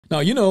Now,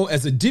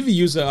 as a Divi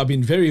user, I've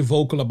been very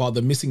vocal about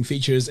the missing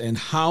features and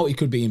how it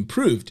could be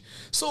improved.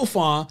 So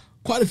far,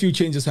 quite a few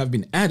changes have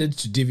been added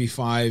to Divi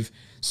 5.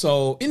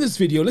 So in this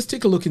video, let's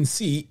take a look and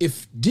see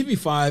if Divi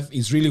 5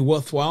 is really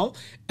worthwhile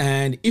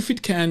and if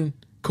it can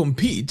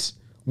compete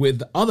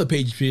with other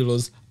page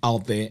builders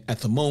out there at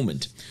the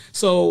moment.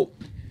 So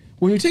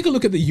when we take a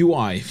look at the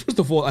UI, first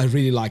of all, I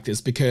really like this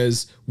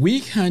because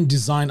we can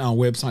design our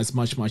websites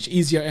much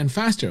easier and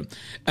faster.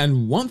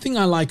 And one thing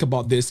I like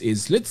about this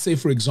is, let's say,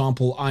 for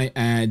example, I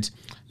add,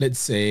 let's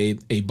say,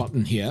 a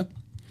button here.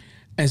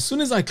 As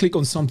soon as I click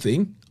on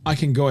something, I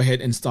can go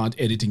ahead and start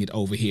editing it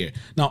over here.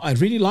 Now, I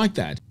really like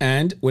that.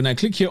 And when I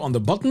click here on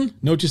the button,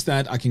 notice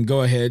that I can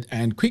go ahead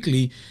and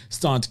quickly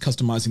start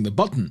customizing the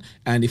button.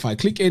 And if I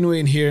click anywhere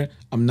in here,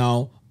 I'm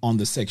now on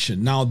the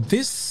section. Now,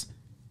 this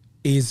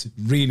is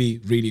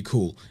really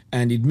cool,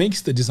 and it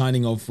makes the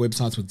designing of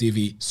websites with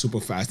Divi super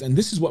fast. And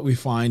this is what we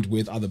find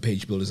with other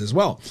page builders as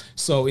well.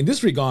 So in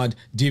this regard,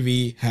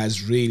 Divi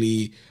has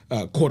really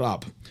caught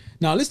up.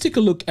 Now let's take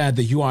a look at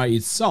the UI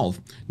itself.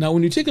 Now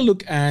when you take a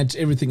look at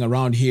everything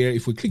around here,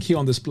 if we click here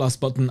on this plus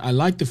button, I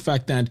like the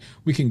fact that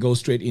we can go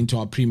straight into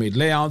our pre-made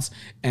layouts.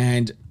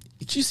 And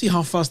do you see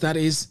how fast that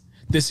is?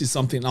 This is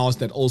something else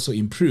that also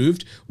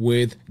improved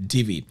with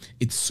Divi.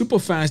 It's super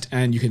fast,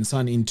 and you can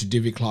sign into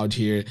Divi Cloud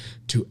here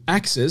to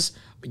access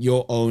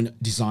your own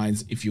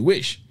designs if you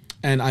wish.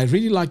 And I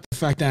really like the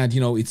fact that,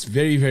 it's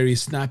very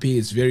snappy.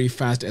 It's very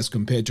fast as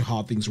compared to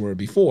how things were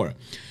before.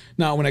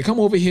 Now, when I come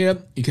over here,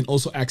 you can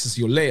also access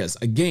your layers.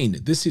 Again,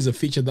 this is a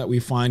feature that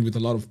we find with a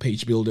lot of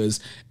page builders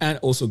and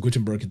also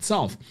Gutenberg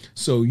itself.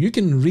 So you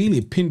can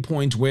really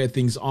pinpoint where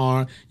things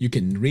are. You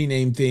can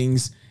rename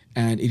things.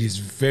 And it is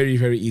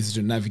very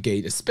easy to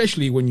navigate,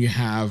 especially when you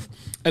have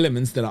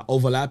elements that are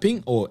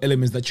overlapping or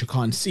elements that you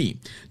can't see.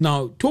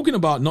 Now, talking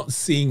about not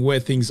seeing where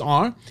things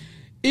are,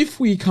 if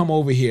we come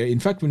over here,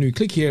 in fact, when we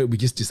click here, we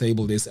just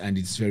disable this, and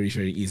it's very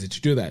easy to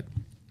do that.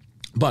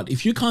 But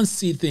if you can't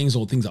see things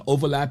or things are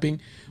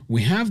overlapping,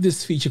 we have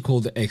this feature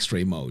called the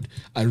X-ray mode.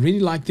 I really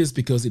like this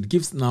because it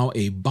gives now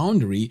a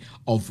boundary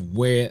of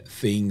where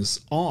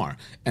things are.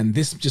 And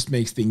this just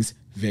makes things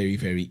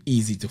very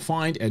easy to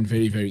find and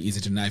very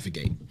easy to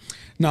navigate.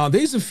 Now,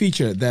 there's a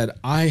feature that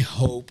I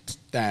hoped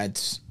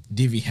that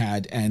Divi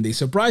had, and they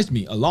surprised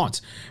me a lot,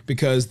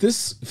 because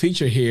this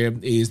feature here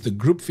is the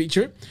group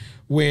feature,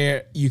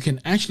 where you can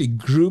actually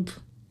group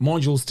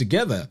modules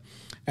together.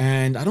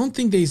 And I don't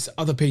think there's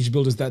other page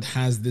builders that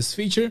has this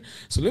feature.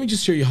 So let me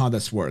just show you how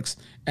this works.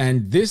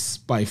 And this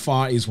by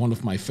far is one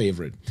of my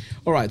favorite.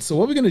 All right, so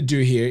what we're going to do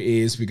here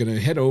is we're going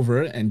to head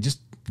over and just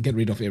get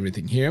rid of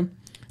everything here.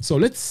 So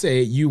let's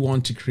say you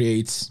want to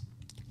create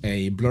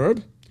a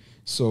blurb.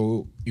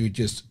 So you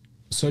just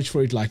search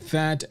for it like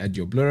that, add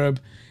your blurb.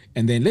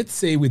 And then let's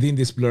say within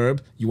this blurb,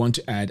 you want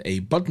to add a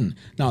button.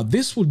 Now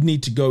this would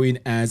need to go in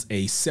as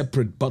a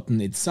separate button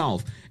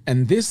itself.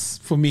 And this,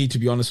 for me, to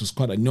be honest, was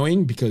quite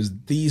annoying because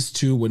these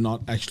two were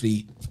not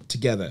actually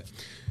together.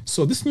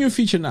 So this new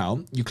feature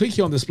now, you click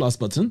here on this plus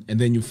button, and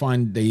then you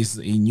find there's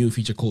a new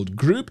feature called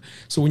group.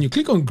 So when you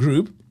click on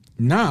group,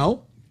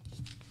 now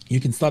you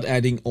can start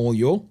adding all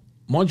your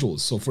modules.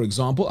 So for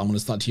example, I'm going to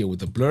start here with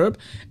the blurb,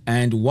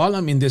 and while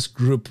I'm in this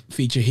group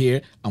feature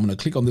here, I'm going to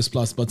click on this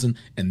plus button,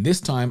 and this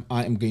time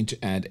I am going to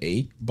add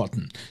a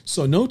button.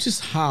 So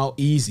notice how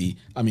easy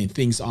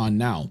things are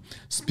now.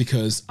 It's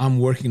because I'm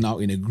working now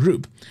in a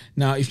group.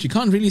 Now if you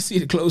can't really see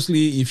it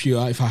closely,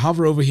 if I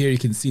hover over here, you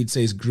can see it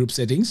says group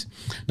settings.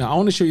 Now I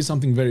want to show you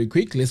something very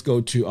quick. Let's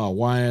go to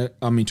our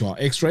to our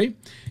X-ray.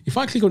 If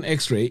I click on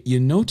X-ray, you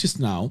notice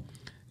now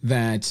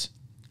that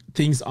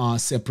things are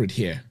separate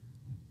here.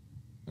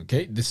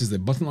 Okay, this is a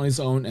button on its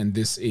own, and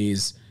this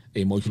is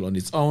a module on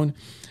its own.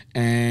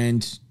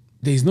 And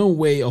there's no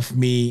way of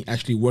me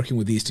actually working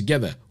with these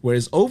together.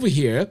 Whereas over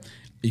here,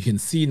 you can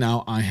see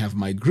now I have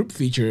my group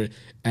feature.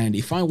 And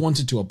if I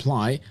wanted to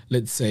apply,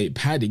 let's say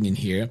padding in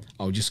here,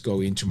 I'll just go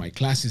into my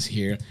classes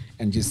here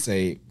and just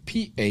say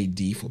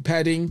PAD for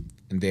padding.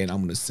 And then I'm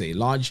going to say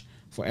large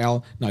for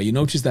L. Now you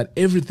notice that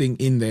everything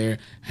in there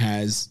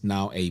has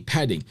now a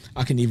padding.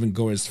 I can even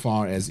go as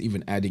far as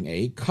even adding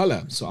a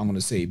color. So I'm going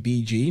to say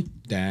BG-gray,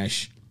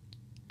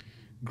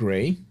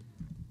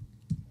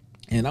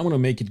 and I'm going to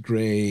make it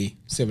gray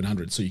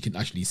 700 so you can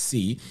actually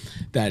see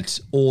that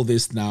all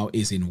this now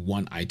is in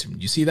one item.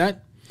 You see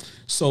that?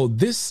 So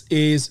this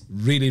is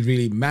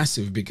really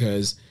massive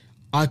because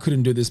I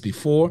couldn't do this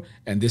before,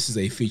 and this is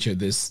a feature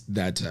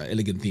that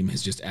Elegant Theme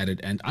has just added,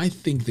 and I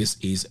think this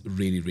is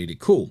really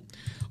cool.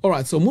 All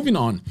right, so moving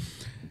on.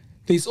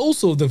 There's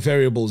also the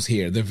variables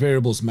here, the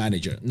variables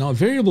manager. Now,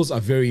 variables are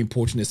very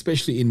important,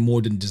 especially in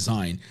modern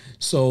design.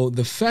 So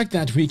the fact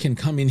that we can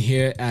come in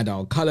here, add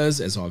our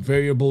colors as our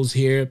variables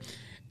here,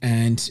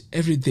 and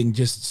everything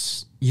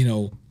just,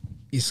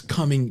 is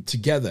coming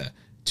together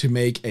to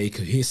make a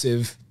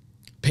cohesive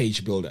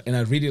page builder. And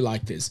I really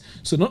like this.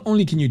 So not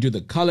only can you do the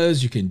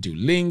colors, you can do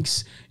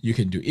links, you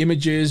can do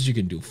images, you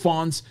can do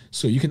fonts.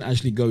 So you can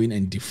actually go in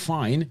and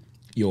define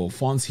your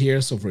fonts here.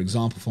 So for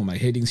example, for my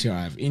headings here,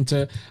 I have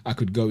Inter. I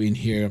could go in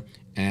here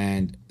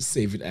and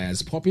save it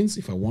as Poppins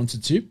if I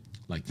wanted to,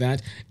 like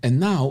that. And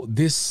now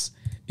this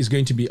is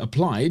going to be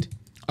applied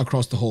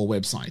across the whole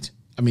website.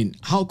 I mean,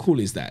 how cool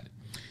is that?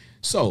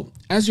 So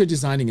as you're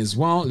designing as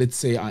well, let's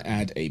say I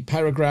add a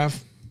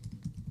paragraph.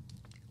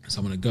 So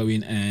I'm going to go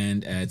in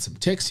and add some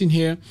text in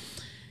here.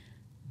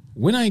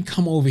 When I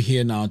come over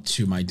here now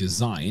to my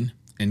design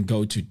and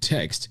go to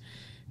text,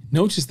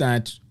 notice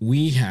that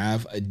we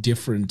have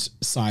different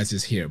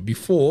sizes here.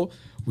 Before,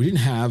 we didn't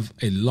have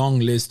a long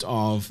list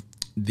of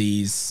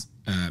these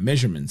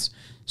measurements.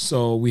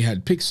 So we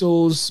had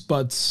pixels,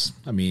 but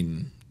I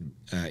mean,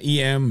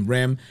 EM,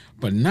 REM,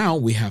 but now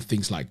we have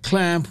things like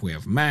clamp, we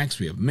have max,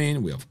 we have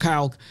min, we have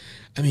calc.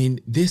 I mean,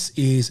 this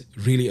is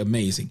really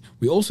amazing.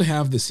 We also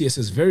have the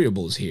CSS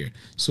variables here.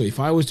 So if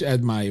I was to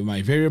add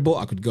my variable,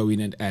 I could go in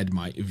and add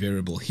my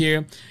variable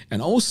here.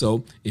 And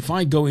also, if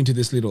I go into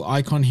this little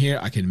icon here,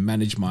 I can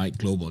manage my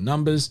global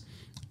numbers,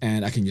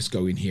 and I can just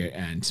go in here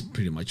and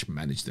pretty much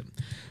manage them.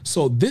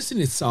 So this in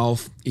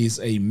itself is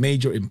a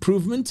major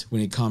improvement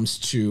when it comes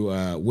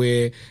to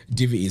where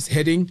Divi is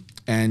heading.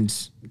 And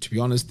to be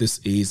honest, this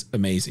is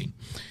amazing.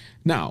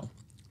 Now,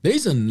 there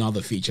is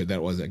another feature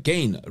that was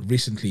again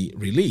recently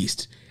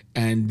released,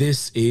 and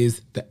this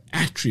is the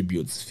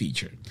attributes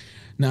feature.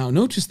 Now,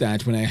 notice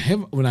that when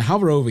I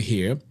hover over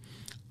here,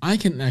 I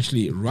can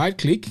actually right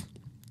click,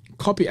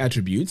 copy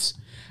attributes.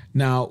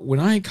 Now, when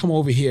I come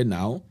over here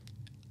now,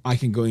 I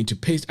can go into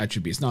paste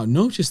attributes. Now,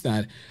 notice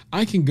that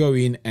I can go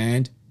in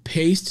and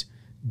paste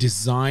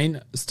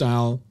design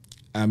style,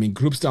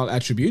 group style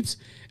attributes.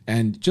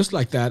 And just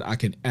like that, I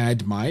can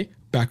add my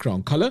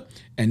background color,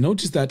 and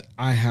notice that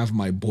I have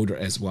my border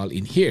as well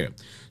in here.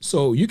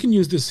 So you can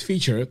use this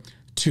feature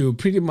to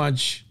pretty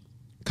much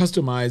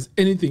customize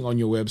anything on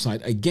your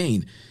website.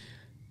 Again,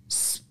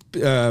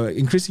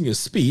 increasing your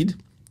speed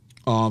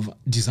of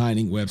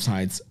designing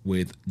websites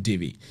with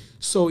Divi.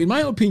 So in my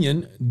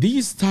opinion,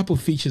 these type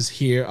of features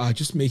here are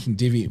just making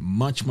Divi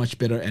much, much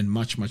better and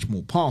much, much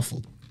more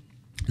powerful.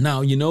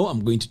 Now,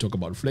 I'm going to talk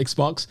about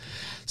Flexbox.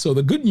 So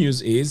the good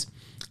news is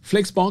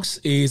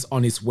Flexbox is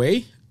on its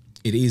way.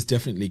 It is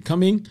definitely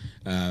coming.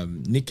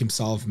 Nick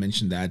himself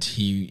mentioned that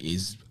he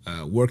is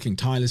working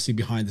tirelessly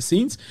behind the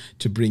scenes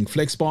to bring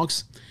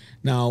Flexbox.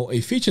 Now, a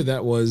feature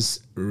that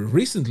was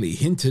recently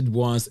hinted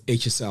was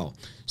HSL.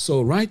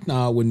 So right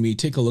now, when we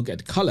take a look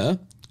at color,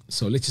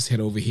 so let's just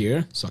head over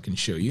here so I can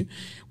show you.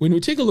 When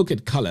we take a look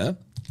at color,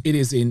 it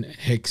is in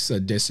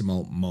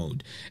hexadecimal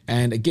mode.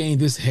 And again,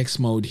 this hex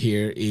mode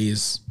here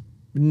is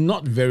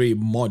not very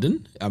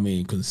modern. I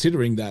mean,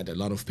 considering that a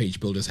lot of page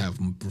builders have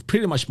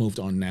pretty much moved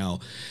on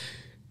now,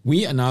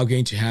 we are now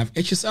going to have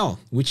HSL,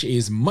 which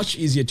is much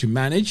easier to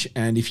manage.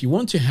 And if you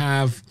want to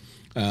have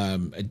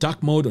a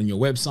dark mode on your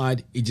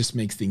website, it just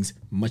makes things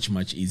much,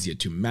 much easier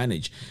to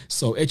manage.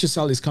 So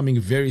HSL is coming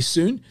very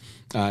soon.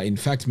 In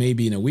fact,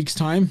 maybe in a week's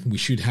time, we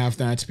should have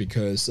that,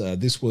 because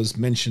this was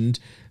mentioned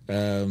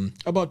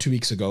about 2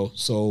 weeks ago.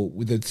 So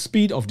with the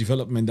speed of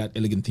development that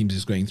Elegant Themes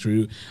is going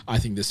through, I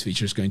think this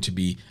feature is going to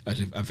be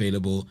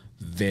available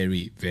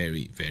very,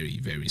 very, very,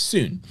 very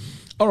soon.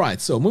 All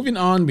right, so moving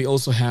on, we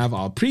also have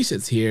our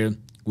presets here,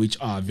 which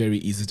are very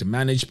easy to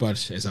manage.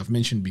 But as I've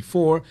mentioned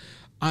before,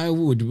 I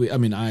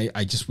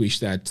just wish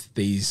that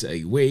there's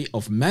a way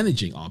of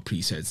managing our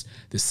presets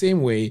the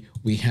same way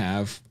we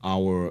have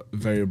our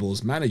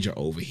variables manager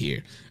over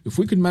here. If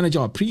we could manage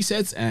our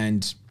presets,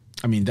 and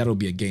that'll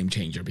be a game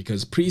changer,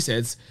 because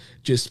presets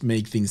just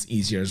make things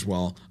easier as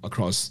well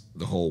across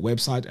the whole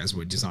website as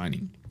we're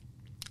designing.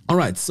 All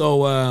right,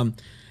 so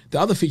the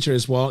other feature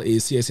as well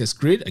is CSS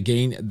Grid.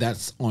 Again,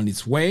 that's on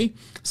its way.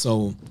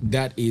 So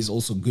that is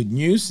also good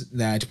news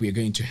that we are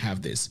going to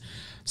have this.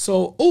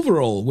 So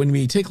overall, when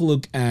we take a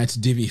look at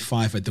Divi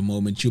 5 at the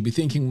moment, you'll be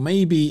thinking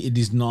maybe it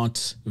is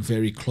not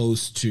very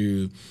close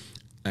to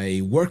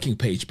a working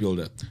page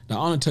builder. Now,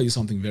 I want to tell you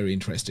something very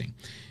interesting.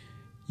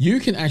 You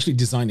can actually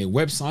design a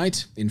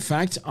website. In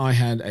fact, I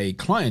had a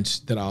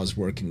client that I was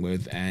working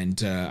with,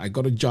 and I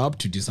got a job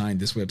to design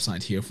this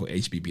website here for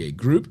HBBA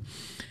Group.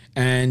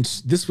 And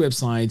this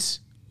website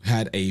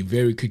had a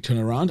very quick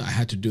turnaround. I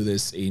had to do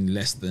this in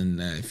less than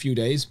a few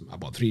days,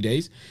 about 3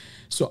 days.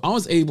 So I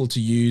was able to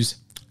use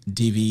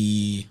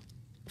Divi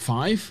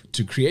 5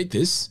 to create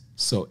this.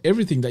 So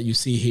everything that you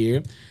see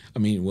here,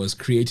 was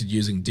created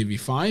using Divi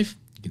 5.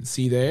 You can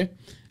see there.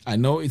 I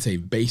know it's a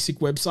basic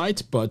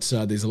website, but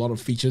there's a lot of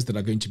features that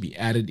are going to be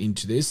added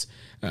into this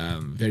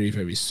very,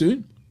 very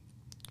soon.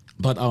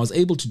 But I was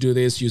able to do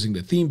this using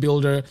the theme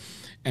builder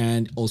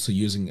and also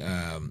using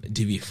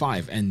Divi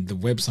 5, and the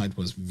website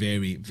was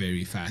very,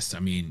 very fast.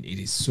 It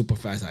is super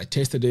fast. I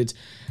tested it,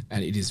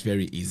 and it is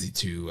very easy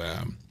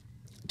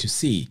to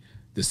see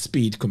the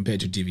speed compared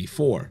to Divi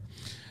 4.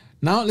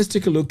 Now let's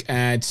take a look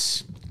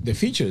at the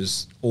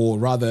features, or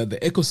rather the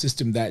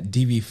ecosystem that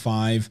Divi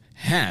 5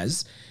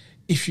 has.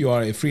 If you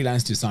are a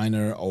freelance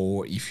designer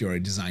or if you're a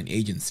design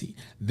agency,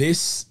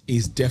 this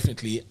is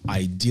definitely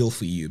ideal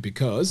for you,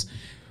 because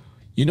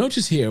you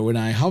notice here when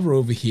I hover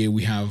over here,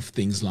 we have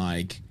things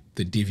like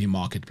the Divi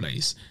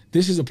Marketplace.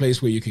 This is a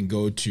place where you can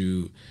go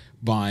to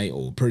buy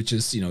or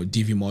purchase,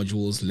 Divi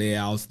modules,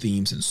 layouts,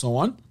 themes, and so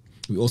on.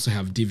 We also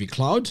have Divi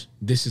Cloud.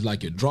 This is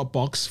like your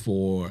Dropbox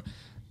for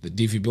the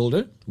Divi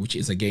builder, which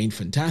is again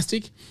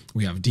fantastic.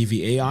 We have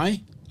Divi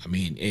AI. I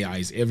mean, AI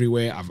is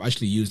everywhere. I've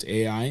actually used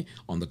AI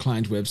on the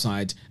client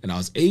website, and I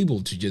was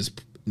able to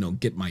just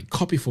get my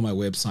copy for my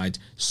website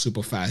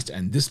super fast,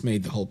 and this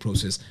made the whole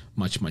process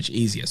much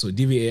easier. So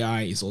Divi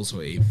AI is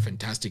also a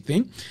fantastic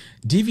thing.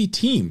 Divi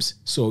Teams.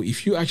 So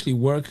if you actually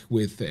work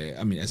with,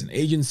 as an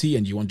agency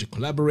and you want to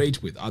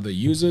collaborate with other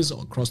users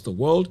across the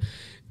world,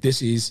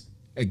 this is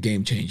a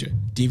game changer.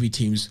 Divi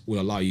Teams will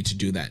allow you to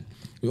do that.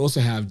 We also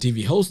have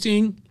Divi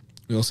Hosting.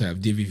 We also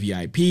have Divi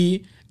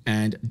VIP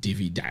and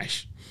Divi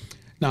Dash.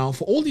 Now,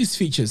 for all these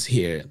features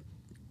here,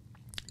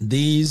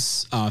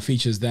 these are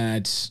features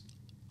that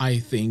I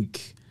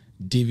think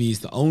Divi is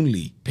the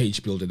only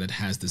page builder that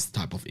has this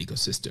type of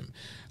ecosystem.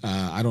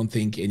 I don't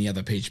think any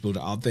other page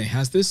builder out there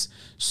has this.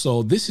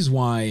 So this is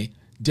why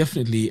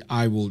definitely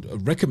I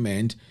would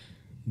recommend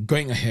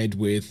going ahead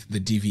with the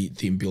Divi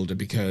theme builder,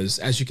 because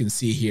as you can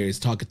see here, it's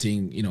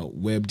targeting,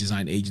 web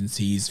design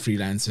agencies,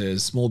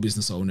 freelancers, small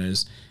business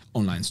owners,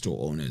 online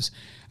store owners.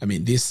 I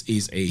mean, this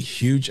is a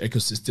huge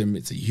ecosystem.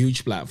 It's a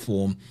huge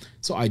platform.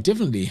 So I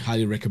definitely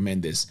highly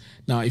recommend this.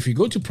 Now, if you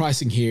go to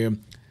pricing here,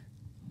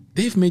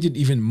 they've made it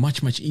even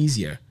much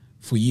easier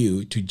for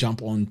you to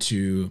jump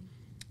onto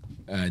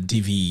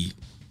Divi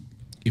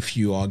if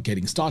you are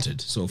getting started.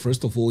 So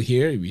first of all,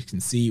 here we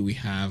can see we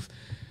have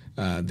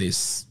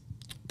this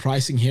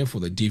pricing here for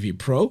the Divi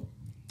Pro,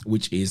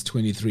 which is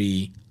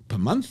 $23 per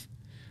month.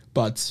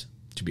 But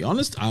to be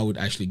honest, I would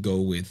actually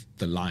go with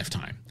the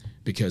lifetime,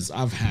 because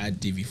I've had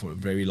Divi for a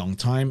very long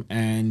time,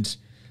 and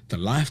the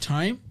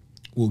lifetime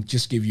will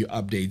just give you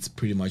updates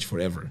pretty much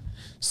forever.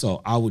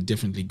 So I would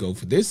definitely go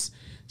for this.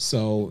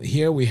 So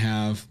here we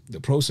have the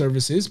Pro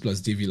services plus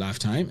Divi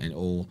lifetime, and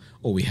or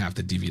we have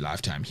the Divi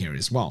lifetime here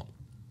as well.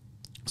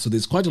 So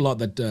there's quite a lot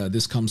that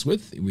this comes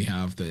with. We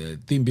have the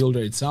theme builder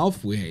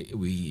itself.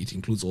 It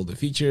includes all the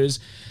features,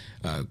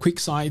 quick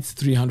sites,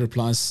 300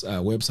 plus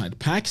website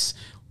packs,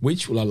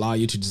 which will allow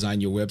you to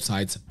design your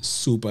websites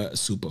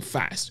super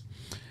fast.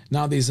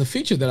 Now, there's a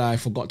feature that I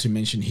forgot to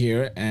mention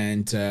here,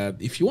 and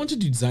if you wanted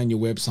to design your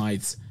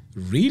websites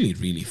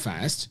really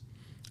fast,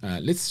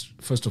 let's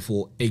first of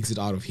all exit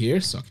out of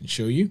here so I can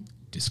show you.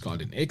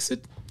 Discard and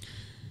exit.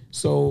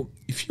 So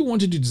if you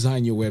wanted to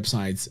design your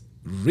websites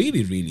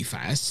really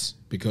fast,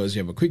 because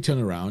you have a quick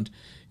turnaround,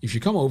 if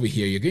you come over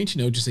here, you're going to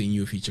notice a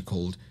new feature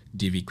called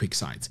Divi Quick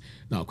Sites.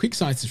 Now, Quick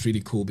Sites is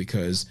really cool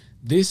because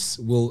this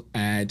will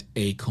add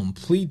a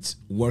complete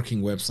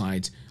working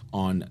website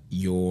on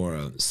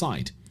your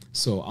site.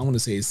 So I'm going to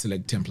say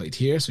select template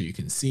here so you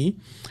can see.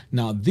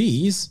 Now,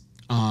 these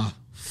are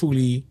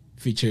fully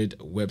featured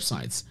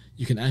websites.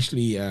 You can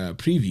actually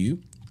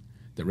preview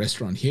the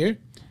restaurant here,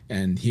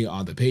 and here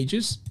are the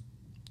pages.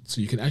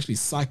 So you can actually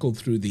cycle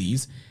through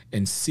these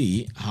and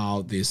see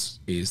how this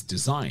is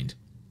designed.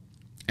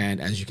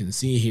 And as you can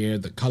see here,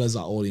 the colors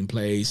are all in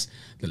place.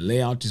 The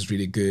layout is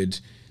really good.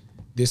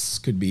 This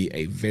could be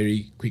a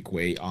very quick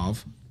way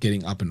of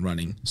getting up and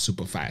running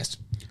super fast.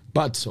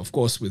 But of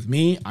course, with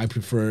me, I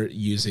prefer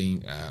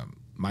using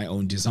my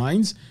own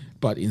designs.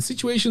 But in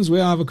situations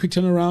where I have a quick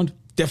turnaround,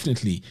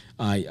 definitely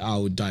I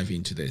would dive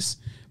into this.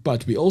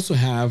 But we also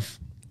have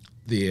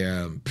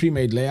the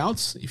pre-made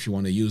layouts. If you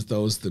want to use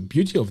those, the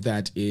beauty of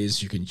that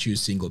is you can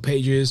choose single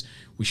pages,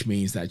 which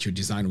means that your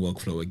design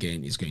workflow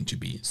again is going to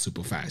be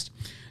super fast.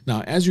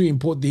 Now, as you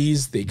import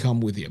these, they come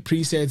with their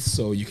presets,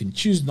 so you can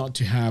choose not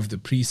to have the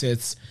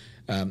presets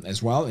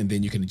as well, and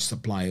then you can just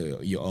apply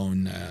your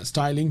own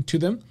styling to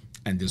them,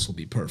 and this will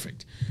be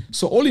perfect.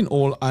 So all in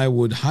all, I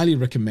would highly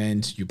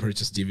recommend you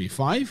purchase Divi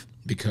 5,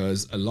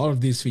 because a lot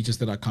of these features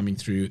that are coming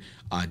through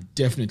are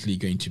definitely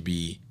going to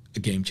be a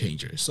game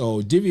changer.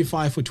 So Divi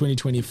 5 for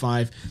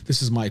 2025,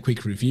 this is my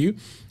quick review,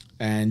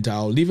 and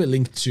I'll leave a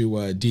link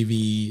to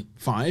Divi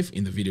 5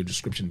 in the video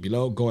description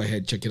below. Go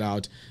ahead, check it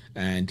out,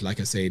 and like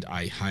I said,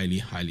 I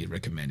highly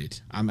recommend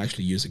it. I'm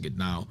actually using it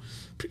now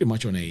pretty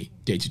much on a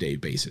day-to-day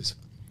basis.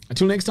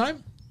 Until next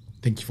time,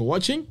 thank you for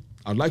watching.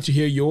 I'd like to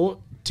hear your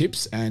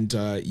tips and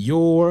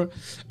your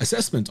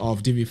assessment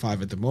of Divi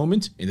 5 at the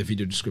moment in the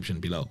video description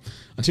below.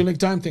 Until next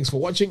time, thanks for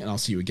watching, and I'll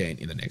see you again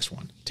in the next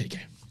one. Take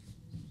care.